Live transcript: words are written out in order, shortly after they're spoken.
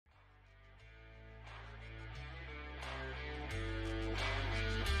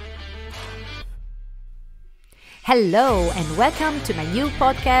Hello and welcome to my new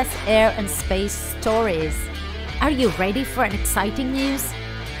podcast, Air and Space Stories. Are you ready for an exciting news?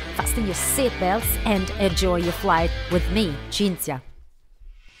 Fasten your seatbelts and enjoy your flight with me, Cinzia.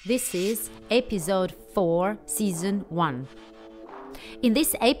 This is episode 4, season 1. In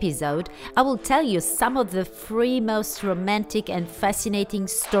this episode, I will tell you some of the 3 most romantic and fascinating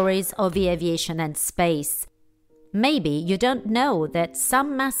stories of the aviation and space. Maybe you don't know that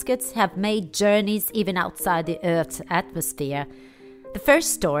some mascots have made journeys even outside the Earth's atmosphere. The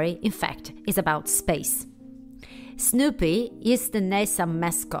first story, in fact, is about space. Snoopy is the NASA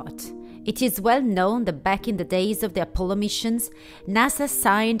mascot. It is well known that back in the days of the Apollo missions, NASA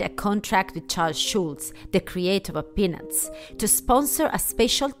signed a contract with Charles Schulz, the creator of Peanuts, to sponsor a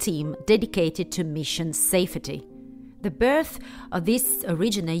special team dedicated to mission safety. The birth of this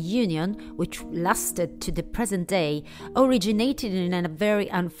original union, which lasted to the present day, originated in a very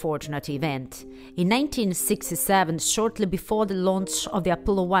unfortunate event. In 1967, shortly before the launch of the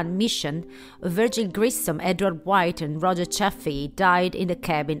Apollo 1 mission, Virgil Grissom, Edward White and Roger Chaffee died in the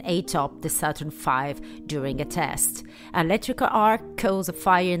cabin atop the Saturn V during a test. An electrical arc caused a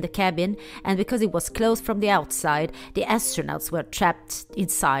fire in the cabin, and because it was closed from the outside, the astronauts were trapped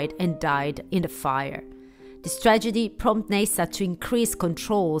inside and died in the fire. This tragedy prompted NASA to increase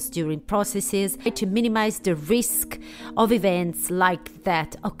controls during processes to minimize the risk of events like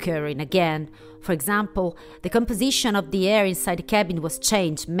that occurring again. For example, the composition of the air inside the cabin was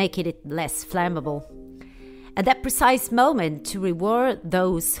changed, making it less flammable. At that precise moment, to reward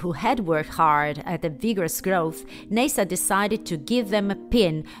those who had worked hard at a vigorous growth, NASA decided to give them a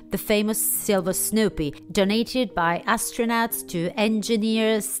pin, the famous silver Snoopy, donated by astronauts to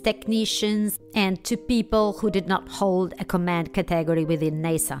engineers, technicians, and to people who did not hold a command category within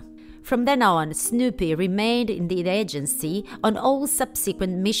NASA. From then on, Snoopy remained in the agency on all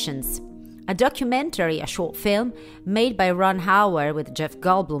subsequent missions. A documentary, a short film, made by Ron Howard with Jeff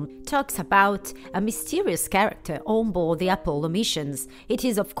Goldblum, talks about a mysterious character on board the Apollo missions. It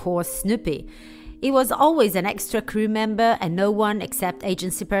is, of course, Snoopy. He was always an extra crew member and no one except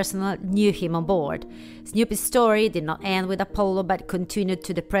agency personnel knew him on board. Snoopy's story did not end with Apollo but continued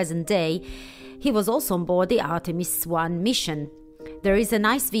to the present day. He was also on board the Artemis 1 mission. There is a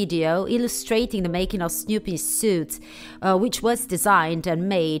nice video illustrating the making of Snoopy's suit, which was designed and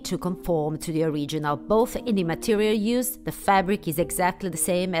made to conform to the original. Both in the material used, the fabric is exactly the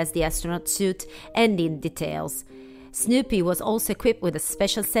same as the astronaut suit, and in details. Snoopy was also equipped with a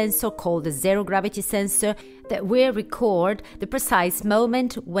special sensor called the zero-gravity sensor that will record the precise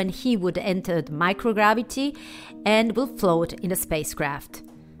moment when he would enter microgravity and will float in the spacecraft.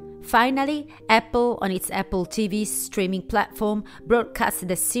 Finally, Apple, on its Apple TV streaming platform, broadcasted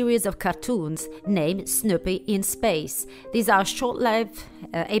a series of cartoons named Snoopy in Space. These are short-lived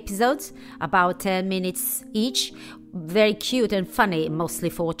episodes, about 10 minutes each, very cute and funny, mostly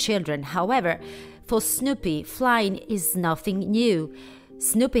for children. However, for Snoopy, flying is nothing new.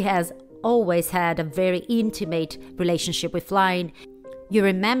 Snoopy has always had a very intimate relationship with flying. You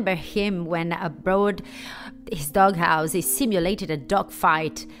remember him when aboard his doghouse he simulated a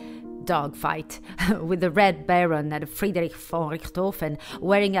dogfight with the Red Baron and Friedrich von Richthofen,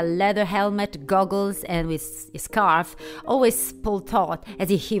 wearing a leather helmet, goggles, and with his scarf, always pulled taut as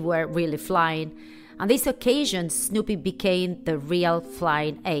if he were really flying. On this occasion, Snoopy became the real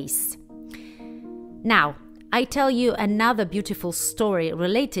flying ace. Now, I tell you another beautiful story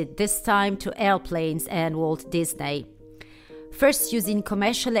related this time to airplanes and Walt Disney. First using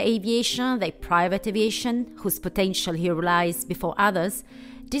commercial aviation, then private aviation, whose potential he realized before others,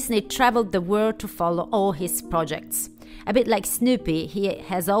 Disney traveled the world to follow all his projects. A bit like Snoopy, he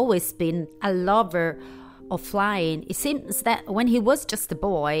has always been a lover of flying. It seems that when he was just a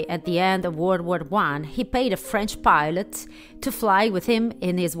boy at the end of World War I, he paid a French pilot to fly with him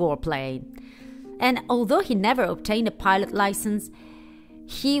in his warplane. And although he never obtained a pilot license,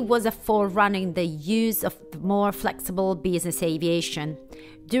 he was a forerunner in the use of more flexible business aviation.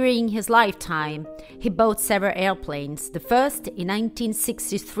 During his lifetime, he bought several airplanes. The first, in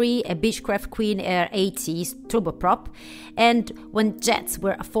 1963, a Beechcraft Queen Air 80 turboprop, and when jets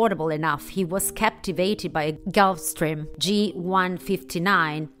were affordable enough, he was captivated by a Gulfstream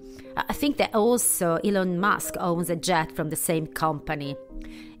G159. I think that also Elon Musk owns a jet from the same company.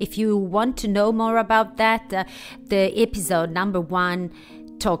 If you want to know more about that, the episode number 1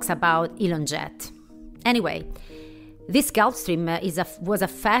 talks about Elon Jet. Anyway, this Gulfstream was a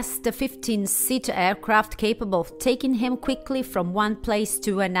fast 15-seater aircraft capable of taking him quickly from one place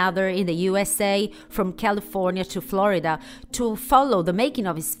to another in the USA, from California to Florida, to follow the making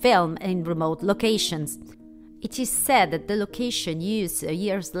of his film in remote locations. It is said that the location used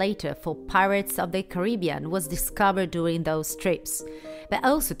years later for Pirates of the Caribbean was discovered during those trips, but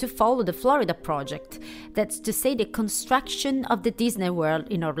also to follow the Florida project, that's to say the construction of the Disney World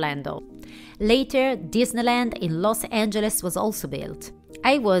in Orlando. Later, Disneyland in Los Angeles was also built.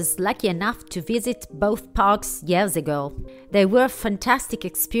 I was lucky enough to visit both parks years ago. They were fantastic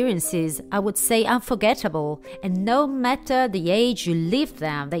experiences, I would say unforgettable, and no matter the age you live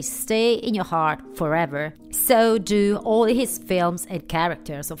them, they stay in your heart forever. So do all his films and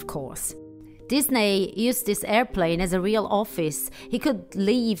characters, of course. Disney used this airplane as a real office. He could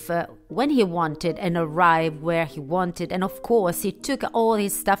leave when he wanted and arrive where he wanted, and of course he took all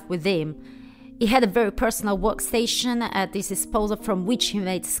his stuff with him. He had a very personal workstation at his disposal from which he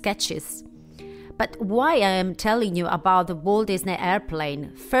made sketches. But why I am telling you about the Walt Disney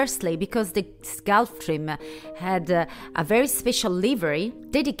airplane? Firstly, because the Gulfstream had a very special livery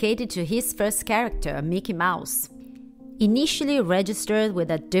dedicated to his first character, Mickey Mouse. Initially registered with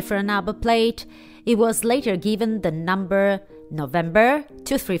a different number plate, it was later given the number November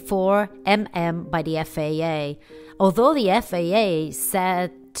 234 MM by the FAA. Although the FAA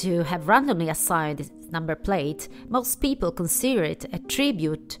said to have randomly assigned this number plate, most people consider it a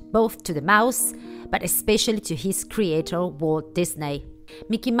tribute both to the mouse, but especially to his creator, Walt Disney.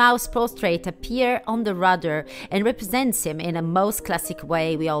 Mickey Mouse portrait appears on the rudder and represents him in a most classic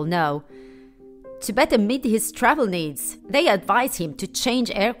way we all know. To better meet his travel needs, they advise him to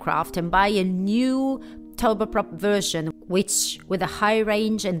change aircraft and buy a new turboprop version, which, with a high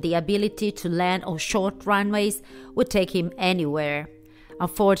range and the ability to land on short runways, would take him anywhere.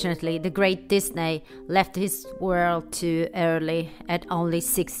 Unfortunately, the great Disney left his world too early at only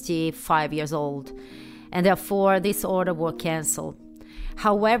 65 years old, and therefore this order was cancelled.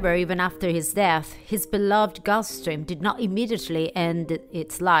 However, even after his death, his beloved Gulfstream did not immediately end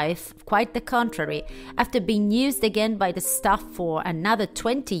its life. Quite the contrary. After being used again by the staff for another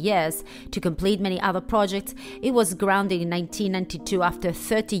 20 years to complete many other projects, it was grounded in 1992 after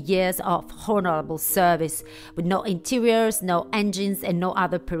 30 years of honorable service, with no interiors, no engines, and no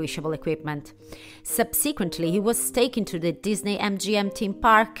other perishable equipment. Subsequently, he was taken to the Disney MGM theme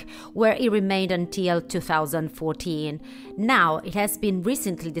park, where he remained until 2014. Now, it has been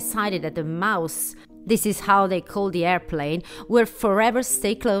recently decided that the mouse, this is how they call the airplane, will forever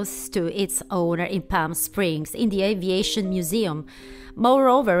stay close to its owner in Palm Springs in the Aviation Museum.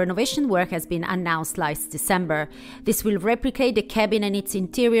 Moreover, renovation work has been announced last December. This will replicate the cabin and its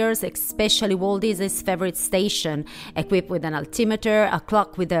interiors, especially Walt Disney's favorite station, equipped with an altimeter, a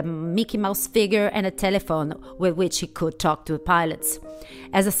clock with a Mickey Mouse figure, and a telephone with which he could talk to pilots.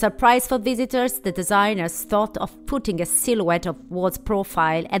 As a surprise for visitors, the designers thought of putting a silhouette of Walt's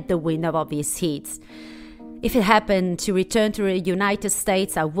profile at the window of his seats. If it happened to return to the United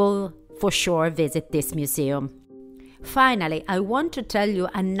States, I will for sure visit this museum. Finally, I want to tell you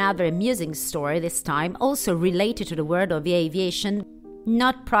another amusing story, this time also related to the world of aviation,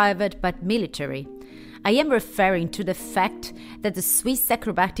 not private but military. I am referring to the fact that the Swiss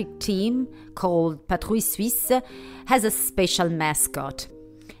Acrobatic Team, called Patrouille Suisse, has a special mascot.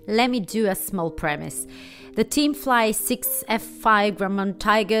 Let me do a small premise. The team flies 6 F-5 Grumman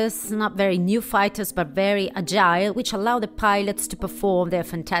Tigers, not very new fighters but very agile, which allow the pilots to perform their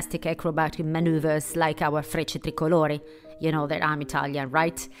fantastic acrobatic maneuvers like our Frecce Tricolori. You know that I'm Italian,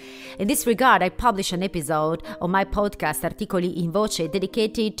 right? In this regard, I published an episode on my podcast Articoli in Voce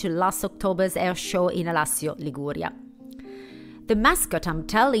dedicated to last October's air show in Alassio, Liguria. The mascot I'm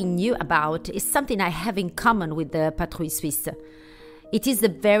telling you about is something I have in common with the Patrouille Suisse. It is the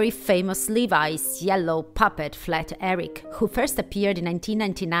very famous Levi's yellow puppet Flat Eric, who first appeared in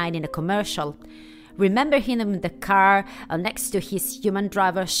 1999 in a commercial. Remember him in the car next to his human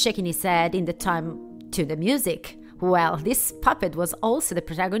driver shaking his head in the time to the music? Well, this puppet was also the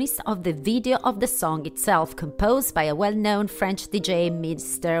protagonist of the video of the song itself, composed by a well-known French DJ,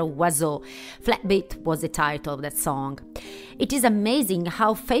 Mr. Oiseau. Flatbeat was the title of that song. It is amazing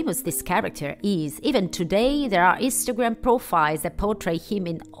how famous this character is. Even today, there are Instagram profiles that portray him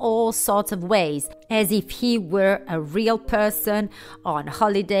in all sorts of ways, as if he were a real person on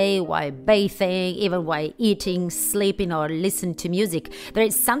holiday, while bathing, even while eating, sleeping, or listening to music. There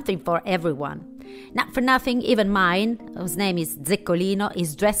is something for everyone. Not for nothing, even mine, whose name is Zeccolino,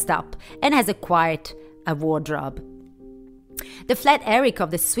 is dressed up and has acquired a wardrobe. The Flat Eric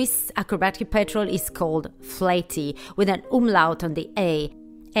of the Swiss Acrobatic Patrol is called Flatty, with an umlaut on the A,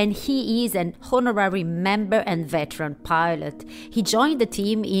 and he is an honorary member and veteran pilot. He joined the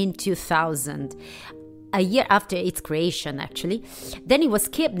team in 2000. a year after its creation, actually. Then it was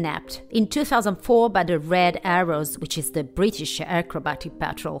kidnapped in 2004 by the Red Arrows, which is the British Acrobatic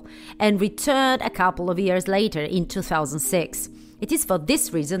Patrol, and returned a couple of years later in 2006. It is for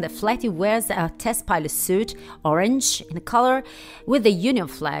this reason that Flatty wears a test pilot suit, orange in color, with the Union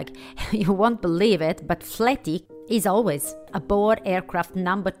flag. You won't believe it, but Flatty is always aboard aircraft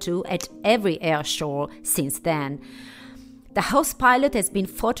number 2 at every air show since then. The host pilot has been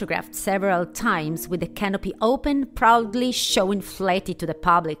photographed several times with the canopy open, proudly showing Flatty to the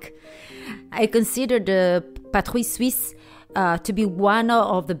public. I consider the Patrouille Suisse to be one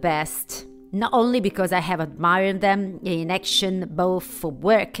of the best. Not only because I have admired them in action both for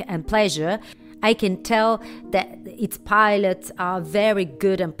work and pleasure, I can tell that its pilots are very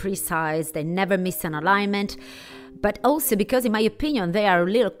good and precise, they never miss an alignment, but also because, in my opinion, they are a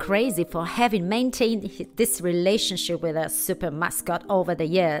little crazy for having maintained this relationship with a super mascot over the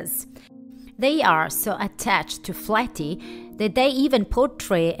years. They are so attached to Flatty that they even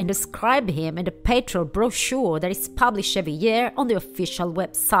portray and describe him in the Patrol brochure that is published every year on the official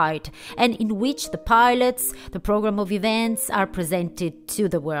website, and in which the pilots, the program of events are presented to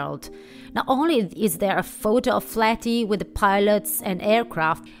the world. Not only is there a photo of Flatty with the pilots and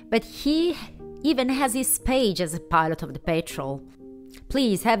aircraft, but he even has his page as a pilot of the Patrol.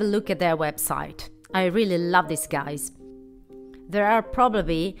 Please have a look at their website. I really love these guys. There are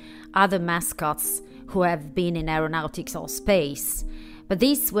probably other mascots who have been in aeronautics or space, but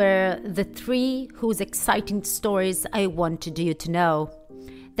these were the 3 whose exciting stories I wanted you to know.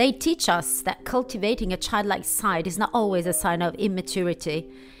 They teach us that cultivating a childlike side is not always a sign of immaturity.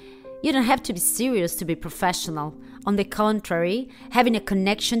 You don't have to be serious to be professional. On the contrary, having a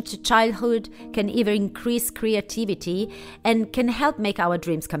connection to childhood can even increase creativity and can help make our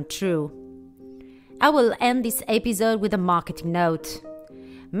dreams come true. I will end this episode with a marketing note.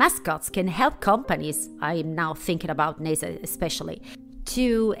 Mascots can help companies, I am now thinking about NASA especially,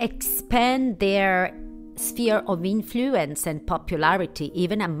 to expand their sphere of influence and popularity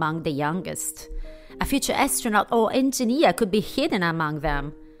even among the youngest. A future astronaut or engineer could be hidden among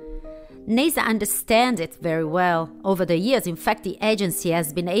them. NASA understands it very well. Over the years, in fact, the agency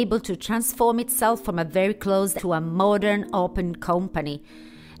has been able to transform itself from a very closed to a modern, open company.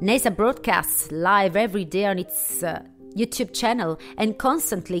 NASA broadcasts live every day on its YouTube channel and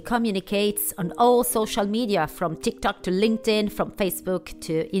constantly communicates on all social media, from TikTok to LinkedIn, from Facebook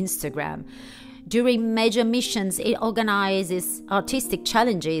to Instagram. During major missions, it organizes artistic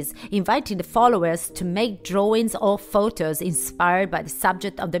challenges, inviting the followers to make drawings or photos inspired by the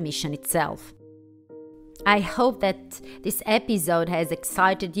subject of the mission itself. I hope that this episode has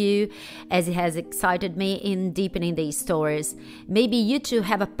excited you as it has excited me in deepening these stories. Maybe you too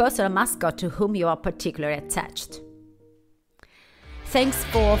have a personal mascot to whom you are particularly attached. Thanks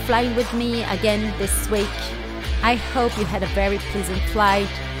for flying with me again this week. I hope you had a very pleasant flight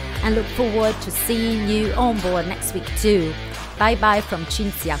and look forward to seeing you on board next week too. Bye bye from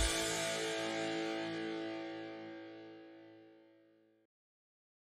Cinzia.